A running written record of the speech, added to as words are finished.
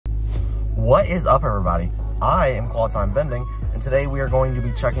What is up, everybody? I am Quality Time Vending, and today we are going to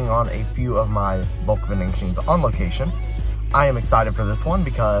be checking on a few of my bulk vending machines on location. I am excited for this one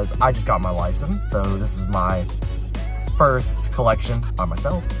because I just got my license, so this is my first collection by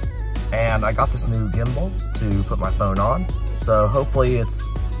myself. And I got this new gimbal to put my phone on, so hopefully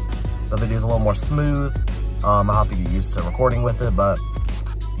the video is a little more smooth. I'll have to get used to recording with it, but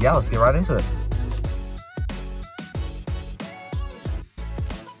yeah, let's get right into it.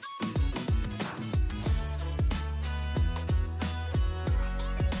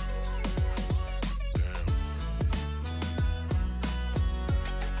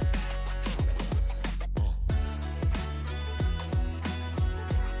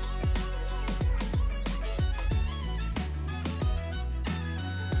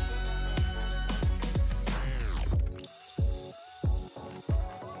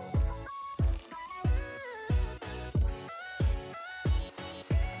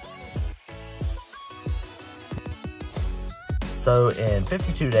 So in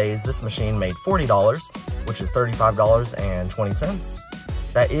 52 days, this machine made $40, which is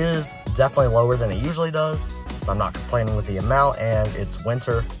 $35.20. That is definitely lower than it usually does, but I'm not complaining with the amount, and it's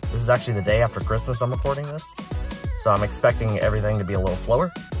winter. This is actually the day after Christmas I'm recording this, so I'm expecting everything to be a little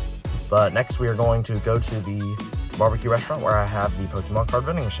slower. But next we are going to go to the barbecue restaurant where I have the Pokemon card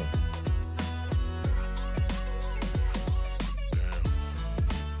vending machine.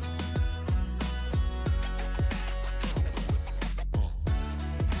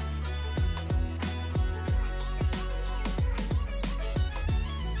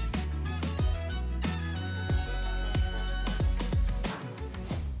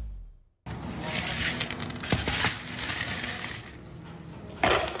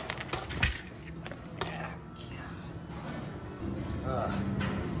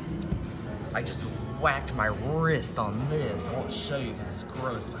 I just whacked my wrist on this. I won't show you because it's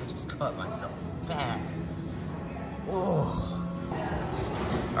gross, but I just cut myself bad. Oh.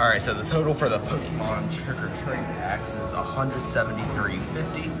 Alright, so the total for the Pokemon trick-or-treat packs is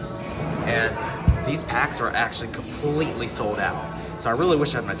 $173.50. And these packs are actually completely sold out. So I really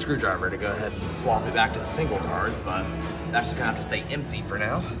wish I had my screwdriver to go ahead and swap it back to the single cards, but that's just gonna have to stay empty for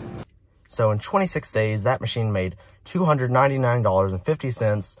now. So in 26 days, that machine made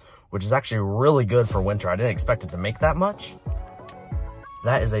 $299.50, which is actually really good for winter. I didn't expect it to make that much.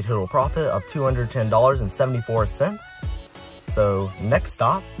 That is a total profit of $210.74. So next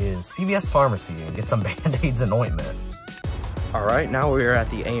stop is CVS Pharmacy and get some Band-Aids and ointment. All right, now we are at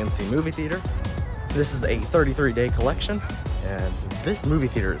the AMC movie theater. This is a 33-day collection, and this movie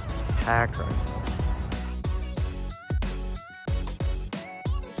theater is packed right now.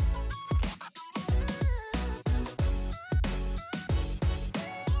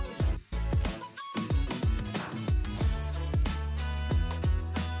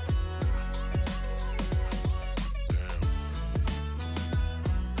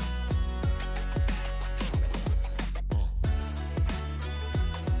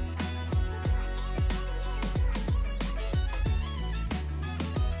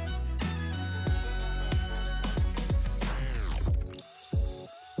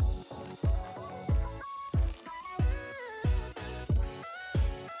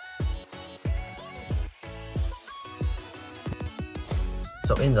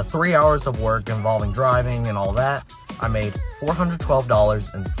 So in the 3 hours of work involving driving and all that, I made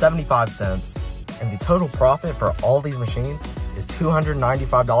 $412.75, and the total profit for all these machines is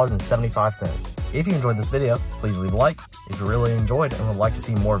 $295.75. If you enjoyed this video, please leave a like. If you really enjoyed and would like to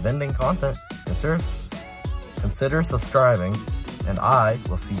see more vending content, consider subscribing, and I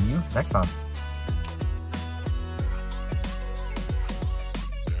will see you next time.